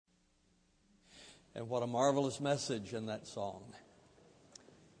And what a marvelous message in that song.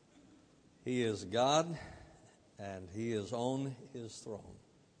 He is God, and He is on His throne.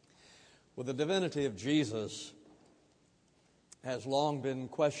 Well, the divinity of Jesus has long been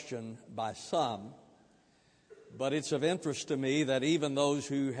questioned by some, but it's of interest to me that even those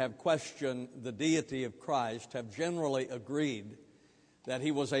who have questioned the deity of Christ have generally agreed that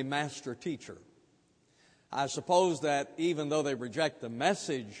He was a master teacher. I suppose that even though they reject the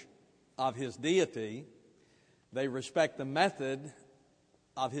message of His deity, they respect the method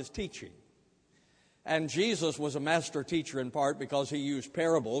of His teaching. And Jesus was a master teacher in part because He used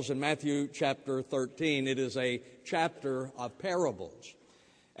parables. In Matthew chapter 13, it is a chapter of parables.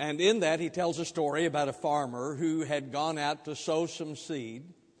 And in that, He tells a story about a farmer who had gone out to sow some seed.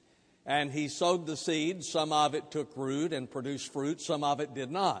 And he sowed the seed. Some of it took root and produced fruit. Some of it did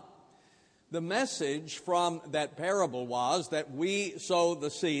not. The message from that parable was that we sow the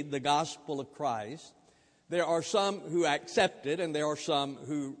seed, the gospel of Christ. There are some who accept it and there are some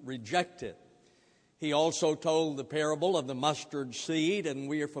who reject it. He also told the parable of the mustard seed, and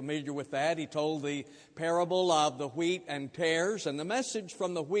we are familiar with that. He told the parable of the wheat and tares, and the message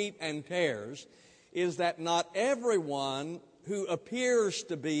from the wheat and tares is that not everyone who appears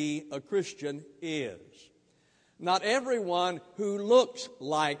to be a Christian is. Not everyone who looks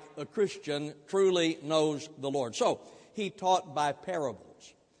like a Christian truly knows the Lord. So, He taught by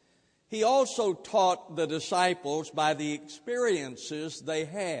parables. He also taught the disciples by the experiences they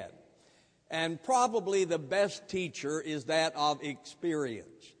had. And probably the best teacher is that of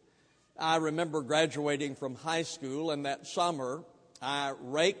experience. I remember graduating from high school, and that summer I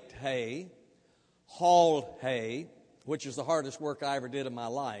raked hay, hauled hay, which is the hardest work I ever did in my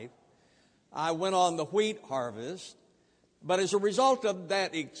life. I went on the wheat harvest, but as a result of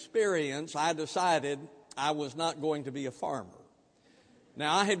that experience, I decided I was not going to be a farmer.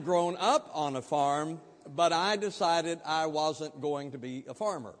 Now, I had grown up on a farm, but I decided I wasn't going to be a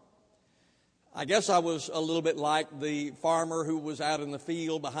farmer. I guess I was a little bit like the farmer who was out in the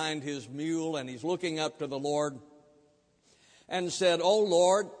field behind his mule, and he's looking up to the Lord and said, "Oh,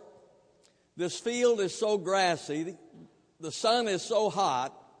 Lord, this field is so grassy, the sun is so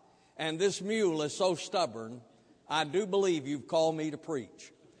hot, and this mule is so stubborn, I do believe you've called me to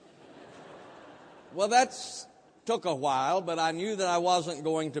preach." Well, that's took a while, but I knew that I wasn't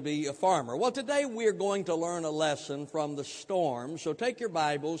going to be a farmer. Well, today we're going to learn a lesson from the storm. So take your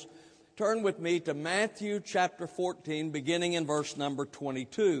Bibles, turn with me to Matthew chapter 14, beginning in verse number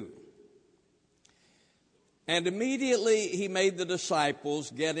 22. And immediately He made the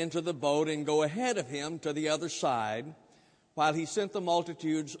disciples get into the boat and go ahead of Him to the other side, while He sent the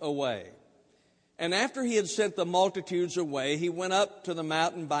multitudes away. And after He had sent the multitudes away, He went up to the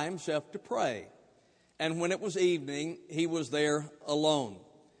mountain by Himself to pray. And when it was evening, He was there alone.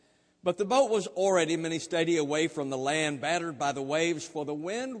 But the boat was already many stadia away from the land, battered by the waves, for the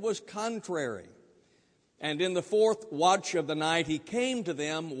wind was contrary. And in the fourth watch of the night, He came to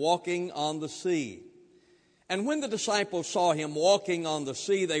them walking on the sea. And when the disciples saw Him walking on the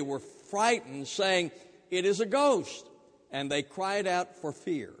sea, they were frightened, saying, "It is a ghost." And they cried out for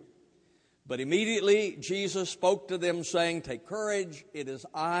fear. But immediately Jesus spoke to them, saying, "Take courage, it is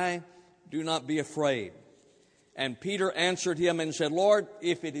I, do not be afraid." And Peter answered Him and said, "Lord,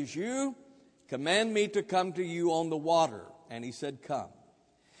 if it is you, command me to come to you on the water." And He said, "Come."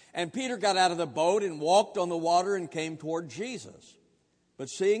 And Peter got out of the boat and walked on the water and came toward Jesus. But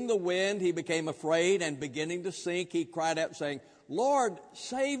seeing the wind, he became afraid, and beginning to sink, he cried out, saying, "Lord,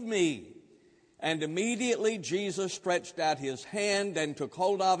 save me." And immediately Jesus stretched out His hand and took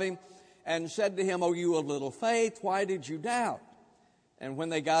hold of him and said to him, "O you of little faith, why did you doubt?" And when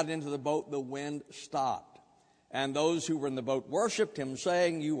they got into the boat, the wind stopped. And those who were in the boat worshiped Him,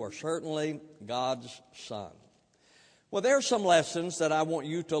 saying, "You are certainly God's Son." Well, there are some lessons that I want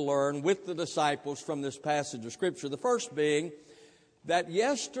you to learn with the disciples from this passage of Scripture. The first being that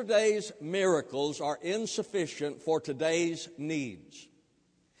yesterday's miracles are insufficient for today's needs.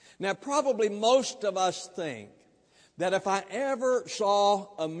 Now, probably most of us think that if I ever saw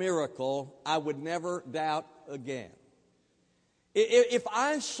a miracle, I would never doubt again. If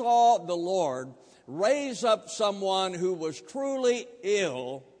I saw the Lord raise up someone who was truly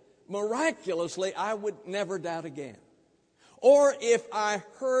ill, miraculously, I would never doubt again. Or if I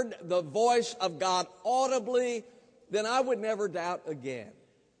heard the voice of God audibly, then I would never doubt again.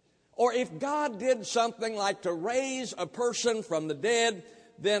 Or if God did something like to raise a person from the dead,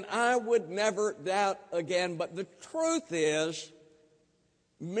 then I would never doubt again. But the truth is,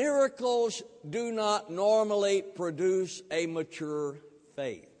 miracles do not normally produce a mature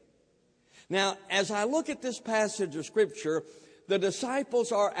faith. Now, as I look at this passage of Scripture, the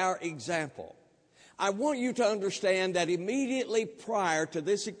disciples are our example. I want you to understand that immediately prior to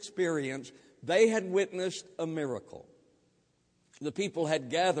this experience, they had witnessed a miracle. The people had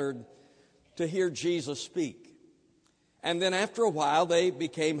gathered to hear Jesus speak. And then after a while, they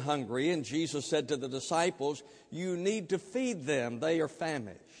became hungry, and Jesus said to the disciples, "You need to feed them. They are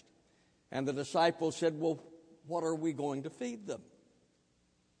famished." And the disciples said, "Well, what are we going to feed them?"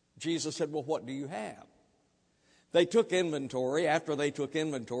 Jesus said, "Well, what do you have?" They took inventory. After they took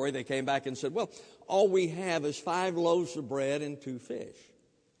inventory, they came back and said, "Well, all we have is 5 loaves of bread and 2 fish."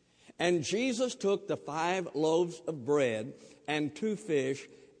 And Jesus took the 5 loaves of bread and 2 fish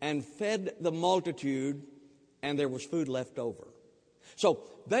and fed the multitude, and there was food left over. So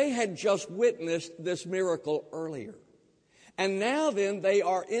they had just witnessed this miracle earlier. And now then they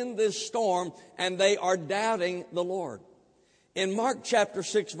are in this storm and they are doubting the Lord. In Mark chapter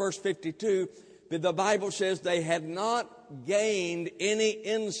 6 verse 52, the Bible says they had not gained any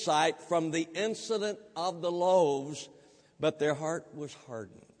insight from the incident of the loaves, but their heart was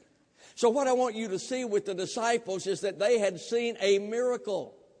hardened. So what I want you to see with the disciples is that they had seen a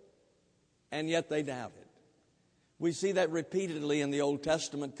miracle, and yet they doubted. We see that repeatedly in the Old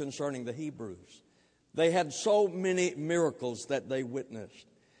Testament concerning the Hebrews. They had so many miracles that they witnessed.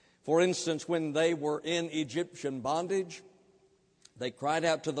 For instance, when they were in Egyptian bondage, they cried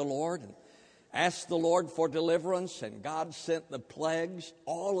out to the Lord and asked the Lord for deliverance, and God sent the plagues,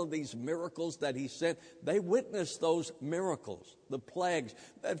 all of these miracles that He sent. They witnessed those miracles, the plagues,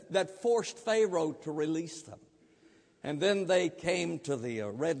 that forced Pharaoh to release them. And then they came to the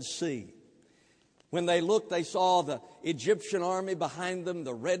Red Sea. When they looked, they saw the Egyptian army behind them,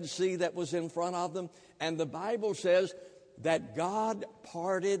 the Red Sea that was in front of them. And the Bible says that God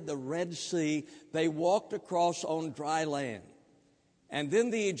parted the Red Sea. They walked across on dry land. And then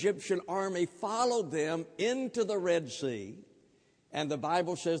the Egyptian army followed them into the Red Sea. And the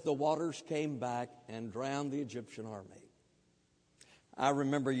Bible says the waters came back and drowned the Egyptian army. I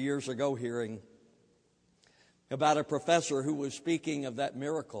remember years ago hearing about a professor who was speaking of that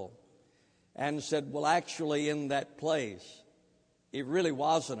miracle and said, well, actually in that place, it really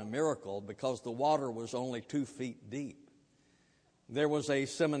wasn't a miracle because the water was only 2 feet deep. There was a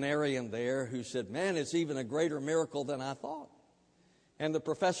seminarian there who said, man, it's even a greater miracle than I thought. And the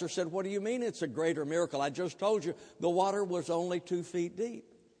professor said, what do you mean it's a greater miracle? I just told you the water was only 2 feet deep.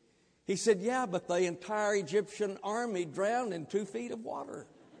 He said, yeah, but the entire Egyptian army drowned in 2 feet of water.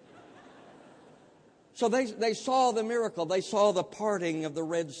 So they saw the miracle. They saw the parting of the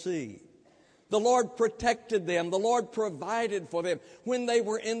Red Sea. The Lord protected them. The Lord provided for them. When they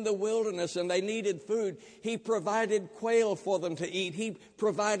were in the wilderness and they needed food, He provided quail for them to eat. He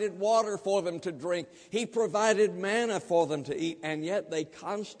provided water for them to drink. He provided manna for them to eat. And yet they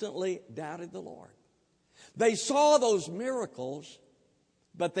constantly doubted the Lord. They saw those miracles,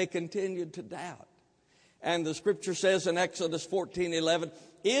 but they continued to doubt. And the scripture says in Exodus 14:11,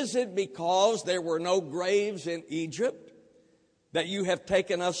 is it because there were no graves in Egypt that you have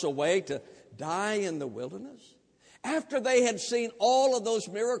taken us away to die in the wilderness? After they had seen all of those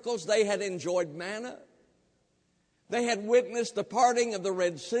miracles, they had enjoyed manna. They had witnessed the parting of the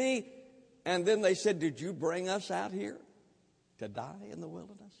Red Sea. And then they said, did you bring us out here to die in the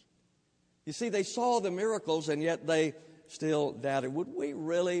wilderness? You see, they saw the miracles and yet they still doubted. Would we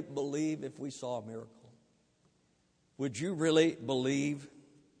really believe if we saw a miracle? Would you really believe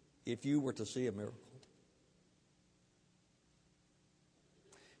if you were to see a miracle?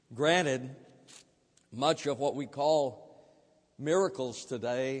 Granted, much of what we call miracles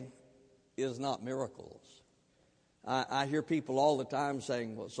today is not miracles. I hear people all the time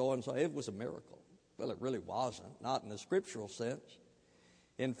saying, well, so-and-so, it was a miracle. Well, it really wasn't, not in the scriptural sense.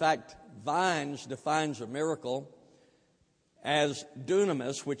 In fact, Vines defines a miracle as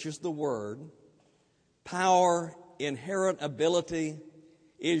dunamis, which is the word, power, inherent ability,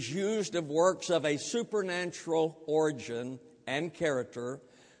 is used of works of a supernatural origin and character,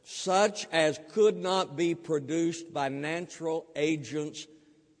 such as could not be produced by natural agents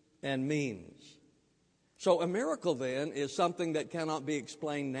and means. So a miracle then is something that cannot be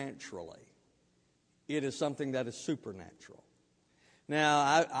explained naturally. It is something that is supernatural.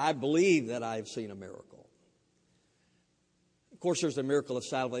 Now, I believe that I have seen a miracle. Of course, there's the miracle of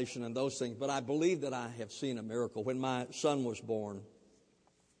salvation and those things, but I believe that I have seen a miracle. When my son was born,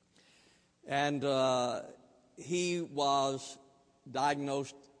 and he was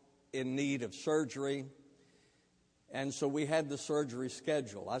diagnosed in need of surgery, and so we had the surgery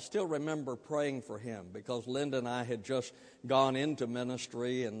scheduled. I still remember praying for him because Linda and I had just gone into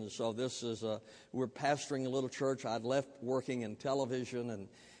ministry, and so we're pastoring a little church. I'd left working in television,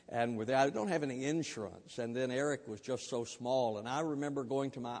 and I don't have any insurance, and then Eric was just so small, and I remember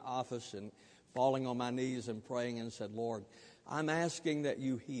going to my office and falling on my knees and praying and said, Lord, I'm asking that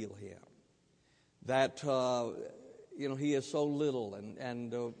you heal him. That, he is so little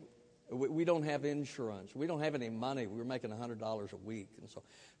and we don't have insurance. We don't have any money. We were making $100 a week, and so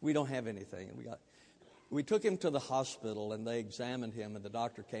we don't have anything. And we took him to the hospital, and they examined him, and the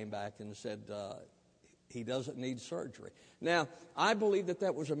doctor came back and said he doesn't need surgery. Now, I believe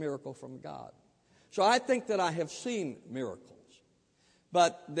that was a miracle from God. So I think that I have seen miracles.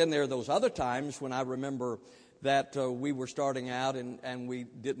 But then there are those other times when I remember that we were starting out and we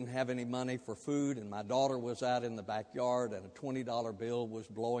didn't have any money for food, and my daughter was out in the backyard and a $20 bill was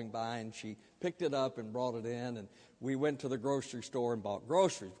blowing by, and she picked it up and brought it in, and we went to the grocery store and bought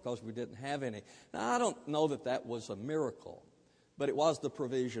groceries because we didn't have any. Now, I don't know that was a miracle, but it was the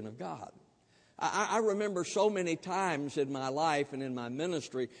provision of God. I remember so many times in my life and in my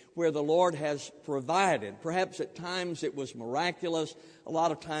ministry where the Lord has provided. Perhaps at times it was miraculous, a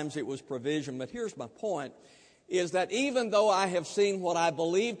lot of times it was provision, but here's my point, is that even though I have seen what I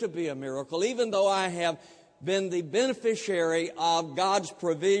believe to be a miracle, even though I have been the beneficiary of God's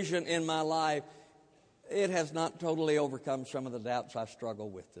provision in my life, it has not totally overcome some of the doubts I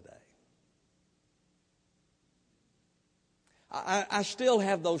struggle with today. I still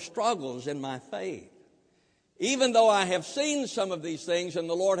have those struggles in my faith. Even though I have seen some of these things and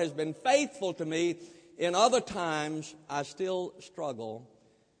the Lord has been faithful to me, in other times I still struggle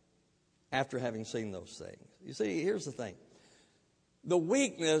after having seen those things. You see, here's the thing. The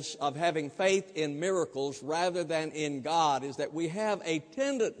weakness of having faith in miracles rather than in God is that we have a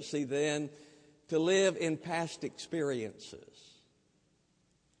tendency then to live in past experiences.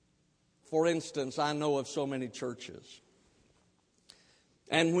 For instance, I know of so many churches.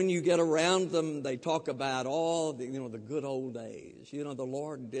 And when you get around them, they talk about all the good old days. The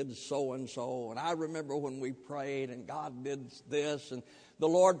Lord did so and so, and I remember when we prayed, and God did this, and the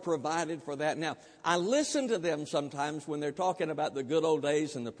Lord provided for that. Now, I listen to them sometimes when they're talking about the good old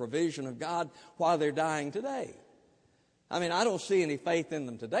days and the provision of God while they're dying today. I mean, I don't see any faith in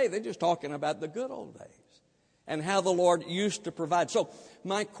them today. They're just talking about the good old days and how the Lord used to provide. So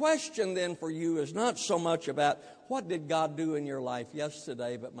my question then for you is not so much about what did God do in your life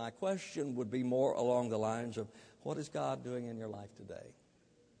yesterday, but my question would be more along the lines of what is God doing in your life today?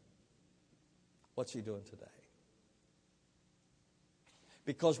 What's He doing today?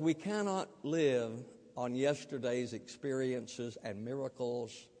 Because we cannot live on yesterday's experiences and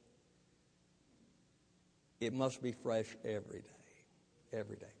miracles. It must be fresh every day,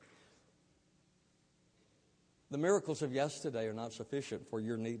 every day. The miracles of yesterday are not sufficient for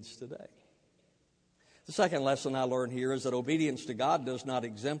your needs today. The second lesson I learned here is that obedience to God does not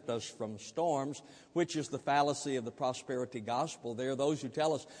exempt us from storms, which is the fallacy of the prosperity gospel. There are those who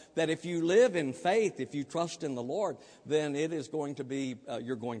tell us that if you live in faith, if you trust in the Lord, then it is going to be,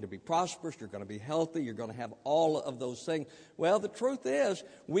 you're going to be prosperous, you're going to be healthy, you're going to have all of those things. Well, the truth is,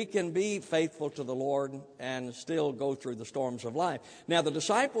 we can be faithful to the Lord and still go through the storms of life. Now, the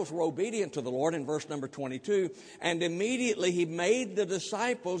disciples were obedient to the Lord in verse number 22, and immediately He made the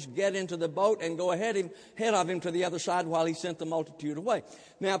disciples get into the boat and go ahead of Him to the other side while He sent the multitude away.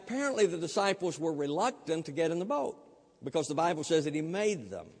 Now, apparently the disciples were reluctant to get in the boat because the Bible says that He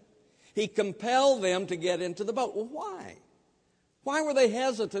made them. He compelled them to get into the boat. Well, why? Why were they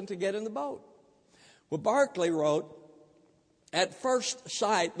hesitant to get in the boat? Well, Barclay wrote, at first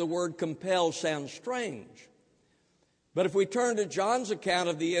sight, the word compel sounds strange. But if we turn to John's account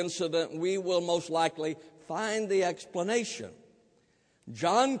of the incident, we will most likely find the explanation.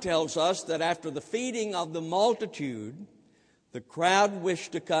 John tells us that after the feeding of the multitude, the crowd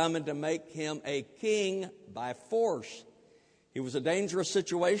wished to come and to make Him a king by force. It was a dangerous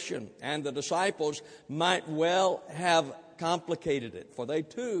situation, and the disciples might well have complicated it, for they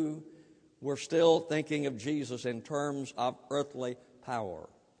too were still thinking of Jesus in terms of earthly power.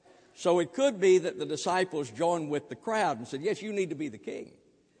 So it could be that the disciples joined with the crowd and said, yes, you need to be the king.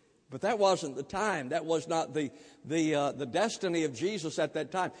 But that wasn't the time. That was not the destiny of Jesus at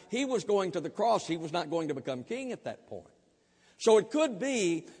that time. He was going to the cross. He was not going to become king at that point. So it could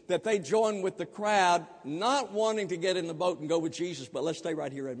be that they joined with the crowd, not wanting to get in the boat and go with Jesus, but let's stay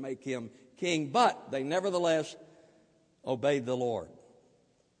right here and make Him king. But they nevertheless obeyed the Lord.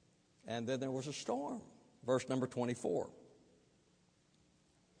 And then there was a storm. Verse number 24.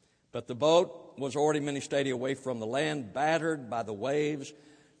 But the boat was already many stadia away from the land, battered by the waves,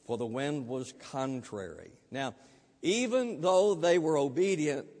 for the wind was contrary. Now, even though they were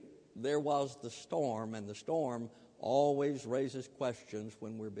obedient, there was the storm, and the storm always raises questions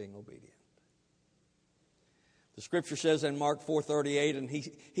when we're being obedient. The Scripture says in Mark 4:38, and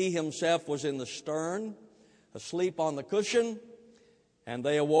he himself was in the stern, asleep on the cushion, And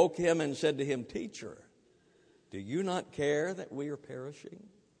they awoke him and said to him, Teacher, do you not care that we are perishing?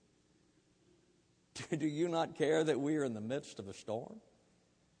 Do you not care that we are in the midst of a storm?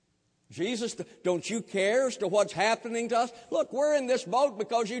 Jesus, don't you care as to what's happening to us? Look, we're in this boat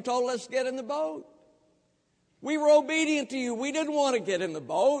because you told us to get in the boat. We were obedient to you. We didn't want to get in the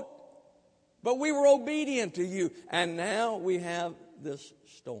boat, but we were obedient to you. And now we have this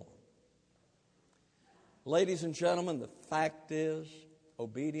storm. Ladies and gentlemen, the fact is,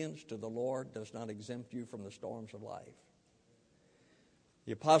 obedience to the Lord does not exempt you from the storms of life.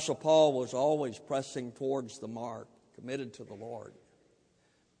 The Apostle Paul was always pressing towards the mark, committed to the Lord.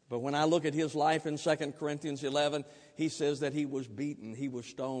 But when I look at his life in 2 Corinthians 11, he says that he was beaten, he was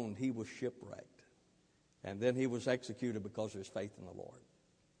stoned, he was shipwrecked. And then he was executed because of his faith in the Lord.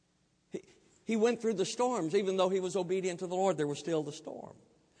 He went through the storms. Even though he was obedient to the Lord, there was still the storm.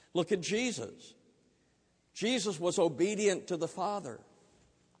 Look at Jesus. Jesus was obedient to the Father.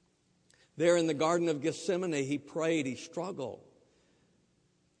 There in the Garden of Gethsemane, he prayed, he struggled.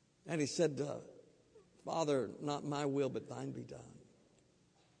 And he said, Father, not my will, but thine be done.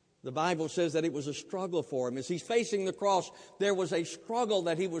 The Bible says that it was a struggle for him. As he's facing the cross, there was a struggle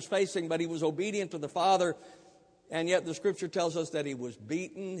that he was facing, but he was obedient to the Father. And yet the Scripture tells us that he was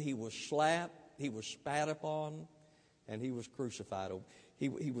beaten, he was slapped, he was spat upon, and he was crucified. He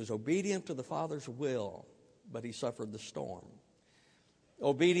was obedient to the Father's will, but he suffered the storm.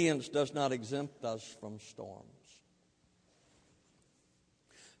 Obedience does not exempt us from storms.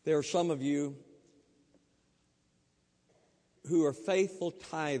 There are some of you who are faithful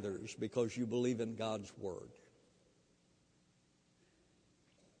tithers because you believe in God's Word.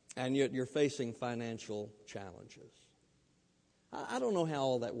 And yet you're facing financial challenges. I don't know how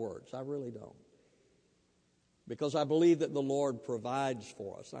all that works. I really don't. Because I believe that the Lord provides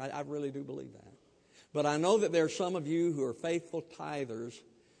for us. I really do believe that. But I know that there are some of you who are faithful tithers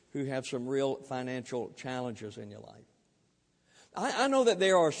who have some real financial challenges in your life. I know that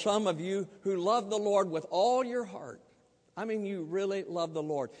there are some of you who love the Lord with all your heart. I mean, you really love the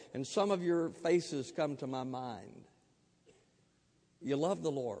Lord. And some of your faces come to my mind. You love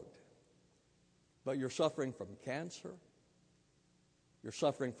the Lord, but you're suffering from cancer. You're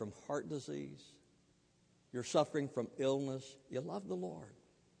suffering from heart disease. You're suffering from illness. You love the Lord,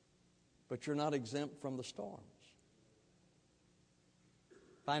 but you're not exempt from the storms.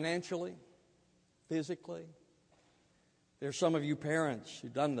 Financially, physically. There's some of you parents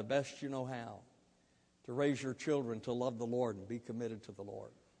who've done the best you know how to raise your children to love the Lord and be committed to the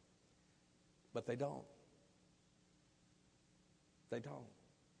Lord. But they don't. They don't.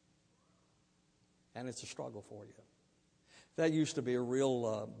 And it's a struggle for you. That used to be a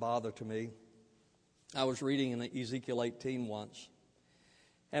real bother to me. I was reading in Ezekiel 18 once,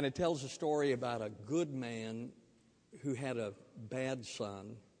 and it tells a story about a good man who had a bad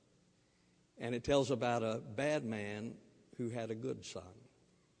son, and it tells about a bad man who had a good son.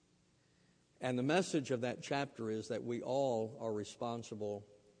 And the message of that chapter is that we all are responsible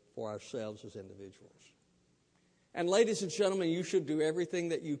for ourselves as individuals. And ladies and gentlemen, you should do everything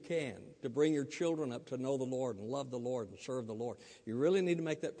that you can to bring your children up to know the Lord and love the Lord and serve the Lord. You really need to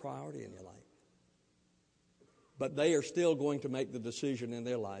make that priority in your life. But they are still going to make the decision in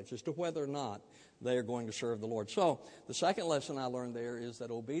their lives as to whether or not they are going to serve the Lord. So the second lesson I learned there is that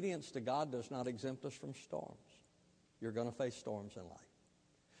obedience to God does not exempt us from storms. You're going to face storms in life.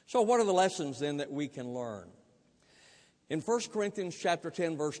 So what are the lessons then that we can learn? In 1 Corinthians chapter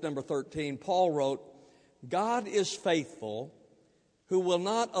 10, verse number 13, Paul wrote, God is faithful, who will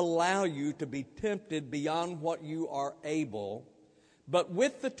not allow you to be tempted beyond what you are able, but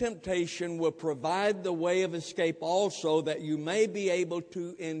with the temptation will provide the way of escape also, that you may be able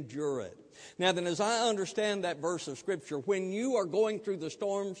to endure it. Now then, as I understand that verse of Scripture, when you are going through the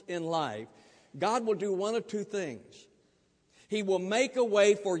storms in life, God will do one of two things. He will make a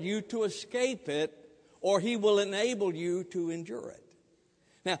way for you to escape it, or He will enable you to endure it.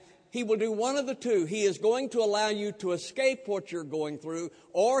 Now, He will do one of the two. He is going to allow you to escape what you're going through,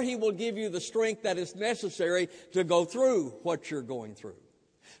 or He will give you the strength that is necessary to go through what you're going through.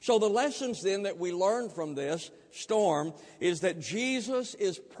 So the lessons then that we learn from this storm is that Jesus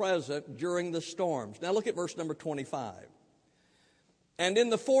is present during the storms. Now look at verse number 25. And in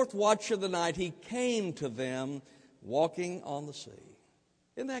the fourth watch of the night, He came to them walking on the sea.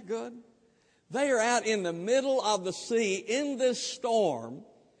 Isn't that good? They are out in the middle of the sea in this storm,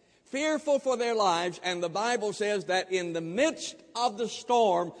 fearful for their lives, and the Bible says that in the midst of the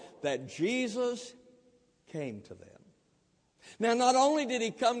storm that Jesus came to them. Now, not only did He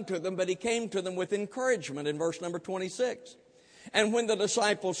come to them, but He came to them with encouragement in verse number 26. And when the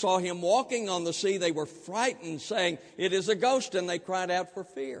disciples saw him walking on the sea, they were frightened, saying, "It is a ghost," and they cried out for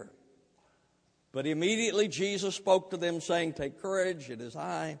fear. But immediately Jesus spoke to them, saying, "Take courage, it is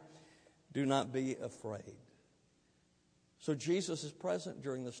I. Do not be afraid." So Jesus is present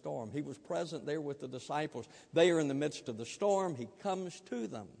during the storm. He was present there with the disciples. They are in the midst of the storm. He comes to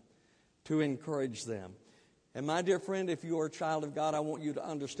them to encourage them. And my dear friend, if you are a child of God, I want you to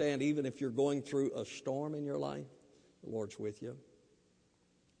understand, even if you're going through a storm in your life, the Lord's with you.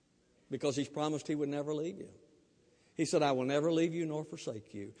 Because He's promised He would never leave you. He said, "I will never leave you nor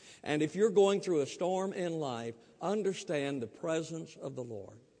forsake you." And if you're going through a storm in life, understand the presence of the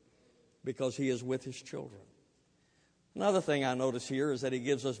Lord, because He is with His children. Another thing I notice here is that He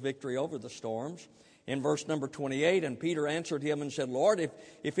gives us victory over the storms. In verse number 28, and Peter answered Him and said, "Lord,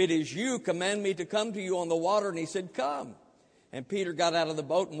 if it is you, command me to come to you on the water." And He said, "Come." And Peter got out of the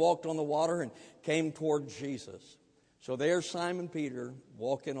boat and walked on the water and came toward Jesus. So there's Simon Peter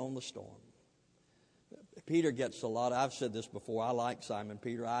walking on the storm. Peter gets a lot. I've said this before. I like Simon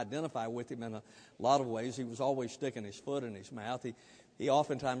Peter. I identify with him in a lot of ways. He was always sticking his foot in his mouth. He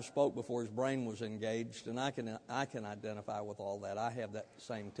oftentimes spoke before his brain was engaged, and I can identify with all that. I have that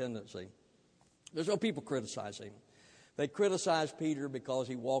same tendency. There's no people criticize him. They criticize Peter because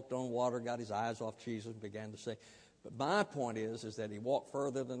he walked on water, got his eyes off Jesus, and began to sing. But my point is that he walked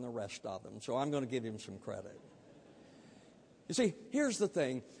further than the rest of them. So I'm going to give him some credit. You see, here's the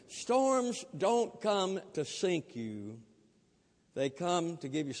thing. Storms don't come to sink you. They come to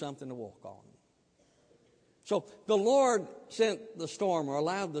give you something to walk on. So the Lord sent the storm, or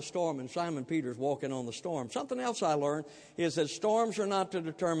allowed the storm, and Simon Peter's walking on the storm. Something else I learned is that storms are not to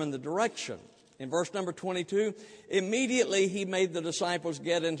determine the direction. In verse number 22, immediately He made the disciples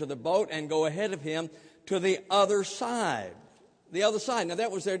get into the boat and go ahead of Him to the other side. The other side. Now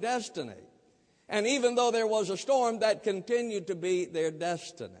that was their destiny. And even though there was a storm, that continued to be their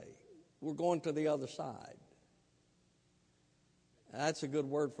destiny. We're going to the other side. That's a good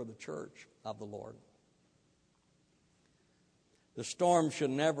word for the church of the Lord. The storm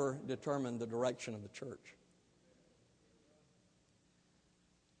should never determine the direction of the church.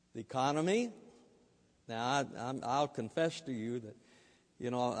 The economy. Now, I'll confess to you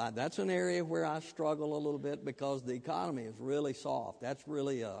that, that's an area where I struggle a little bit, because the economy is really soft. That's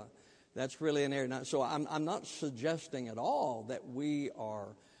really an area. Now, so I'm not suggesting at all that we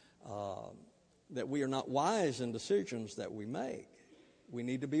are not wise in decisions that we make. We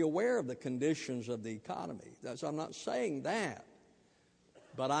need to be aware of the conditions of the economy. So I'm not saying that.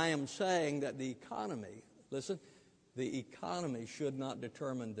 But I am saying that the economy should not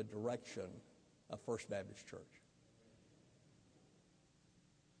determine the direction of First Baptist Church.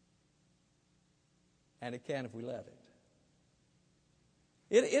 And it can if we let it.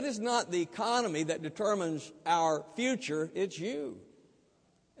 It is not the economy that determines our future. It's you.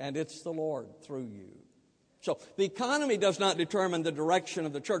 And it's the Lord through you. So the economy does not determine the direction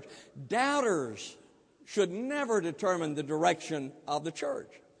of the church. Doubters should never determine the direction of the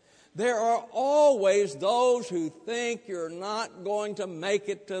church. There are always those who think you're not going to make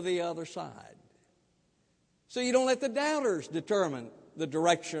it to the other side. So you don't let the doubters determine the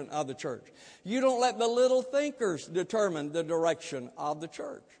direction of the church. You don't let the little thinkers determine the direction of the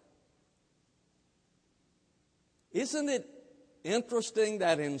church. Isn't it interesting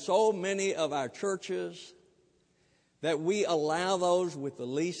that in so many of our churches that we allow those with the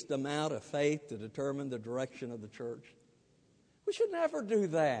least amount of faith to determine the direction of the church? We should never do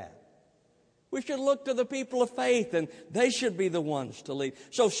that. We should look to the people of faith, and they should be the ones to lead.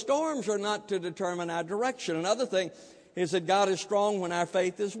 So storms are not to determine our direction. Another thing is that God is strong when our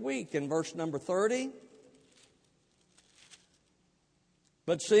faith is weak. In verse number 30,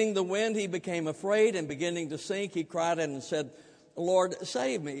 but seeing the wind, he became afraid, and beginning to sink, he cried out and said, "Lord,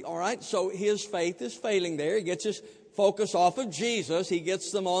 save me." All right, so his faith is failing there. He gets his focus off of Jesus. He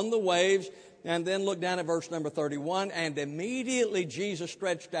gets them on the waves. And then look down at verse number 31. And immediately Jesus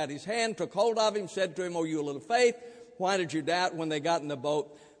stretched out his hand, took hold of him, said to him, "O you of little faith, why did you doubt?" When they got in the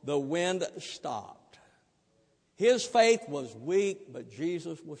boat, the wind stopped. His faith was weak, but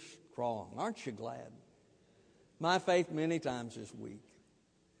Jesus was strong. Aren't you glad? My faith many times is weak,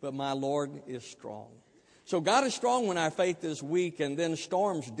 but my Lord is strong. So God is strong when our faith is weak, and then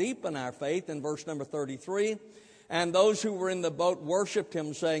storms deepen our faith in verse number 33. And those who were in the boat worshiped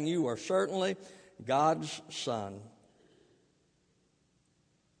him, saying, "You are certainly God's Son."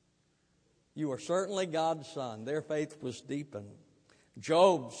 You are certainly God's Son. Their faith was deepened.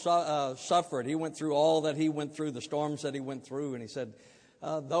 Job suffered. He went through all that he went through, the storms that he went through, and he said,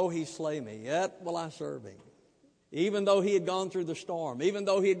 "Though he slay me, yet will I serve him." Even though he had gone through the storm, even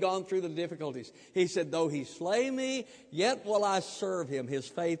though he had gone through the difficulties, he said, though he slay me, yet will I serve him. His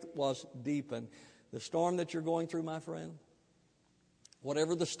faith was deepened. The storm that you're going through, my friend,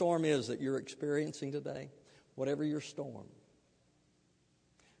 whatever the storm is that you're experiencing today, whatever your storm,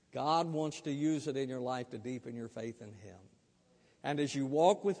 God wants to use it in your life to deepen your faith in him. And as you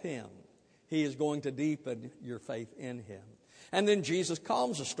walk with him, he is going to deepen your faith in him. And then Jesus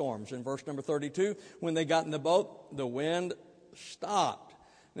calms the storms. In verse number 32, when they got in the boat, the wind stopped.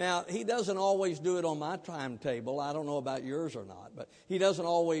 Now, he doesn't always do it on my timetable. I don't know about yours or not, but he doesn't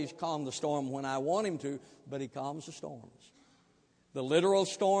always calm the storm when I want him to, but he calms the storms. The literal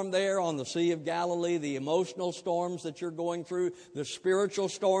storm there on the Sea of Galilee, the emotional storms that you're going through, the spiritual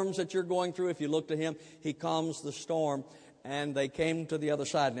storms that you're going through, if you look to him, he calms the storm, and they came to the other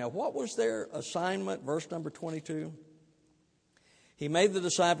side. Now, what was their assignment? Verse number 22. He made the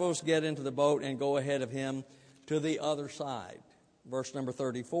disciples get into the boat and go ahead of him to the other side. Verse number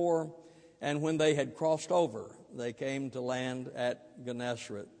 34, and when they had crossed over, they came to land at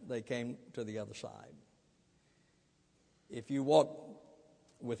Gennesaret. They came to the other side. If you walk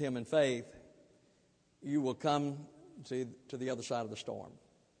with him in faith, you will come to the other side of the storm.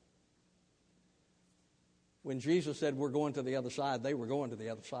 When Jesus said we're going to the other side, they were going to the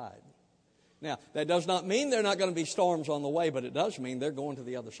other side. Now, that does not mean there are not going to be storms on the way, but it does mean they're going to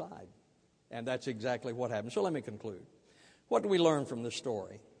the other side. And that's exactly what happened. So let me conclude. What do we learn from this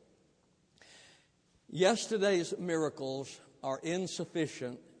story? Yesterday's miracles are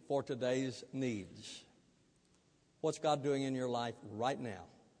insufficient for today's needs. What's God doing in your life right now?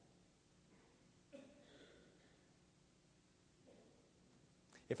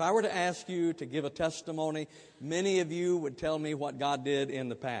 If I were to ask you to give a testimony, many of you would tell me what God did in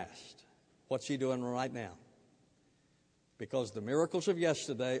the past. What's he doing right now? Because the miracles of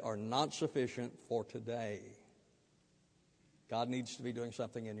yesterday are not sufficient for today. God needs to be doing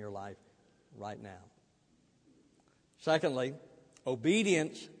something in your life right now. Secondly,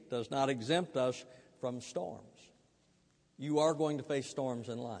 obedience does not exempt us from storms. You are going to face storms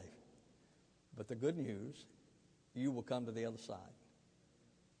in life. But the good news, you will come to the other side.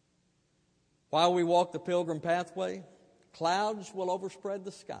 While we walk the pilgrim pathway, clouds will overspread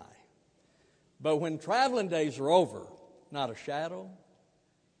the sky. But when traveling days are over, not a shadow,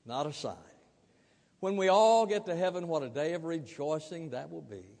 not a sign. When we all get to heaven, what a day of rejoicing that will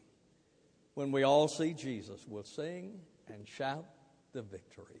be. When we all see Jesus, we'll sing and shout the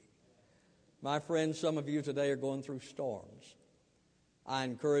victory. My friends, some of you today are going through storms. I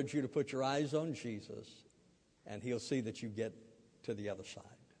encourage you to put your eyes on Jesus, and he'll see that you get to the other side.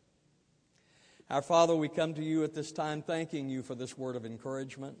 Our Father, we come to you at this time thanking you for this word of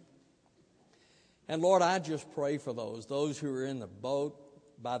encouragement. And Lord, I just pray for those who are in the boat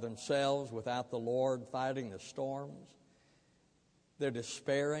by themselves without the Lord, fighting the storms. They're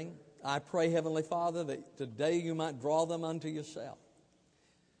despairing. I pray, Heavenly Father, that today you might draw them unto yourself.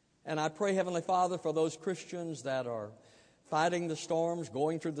 And I pray, Heavenly Father, for those Christians that are fighting the storms,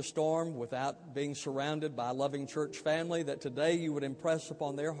 going through the storm without being surrounded by a loving church family, that today you would impress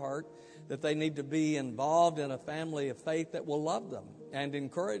upon their heart that they need to be involved in a family of faith that will love them and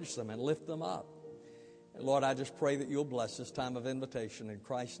encourage them and lift them up. And Lord, I just pray that you'll bless this time of invitation in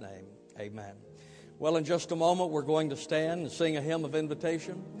Christ's name. Amen. Well, in just a moment, we're going to stand and sing a hymn of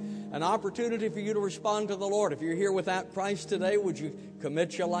invitation. An opportunity for you to respond to the Lord. If you're here without Christ today, would you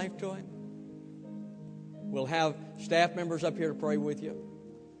commit your life to him? We'll have staff members up here to pray with you.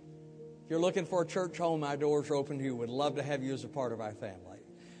 If you're looking for a church home, our doors are open to you. We'd love to have you as a part of our family.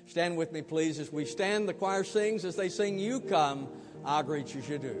 Stand with me, please, as we stand. The choir sings. As they sing, "You Come, I'll greet you as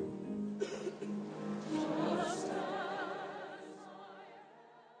you do."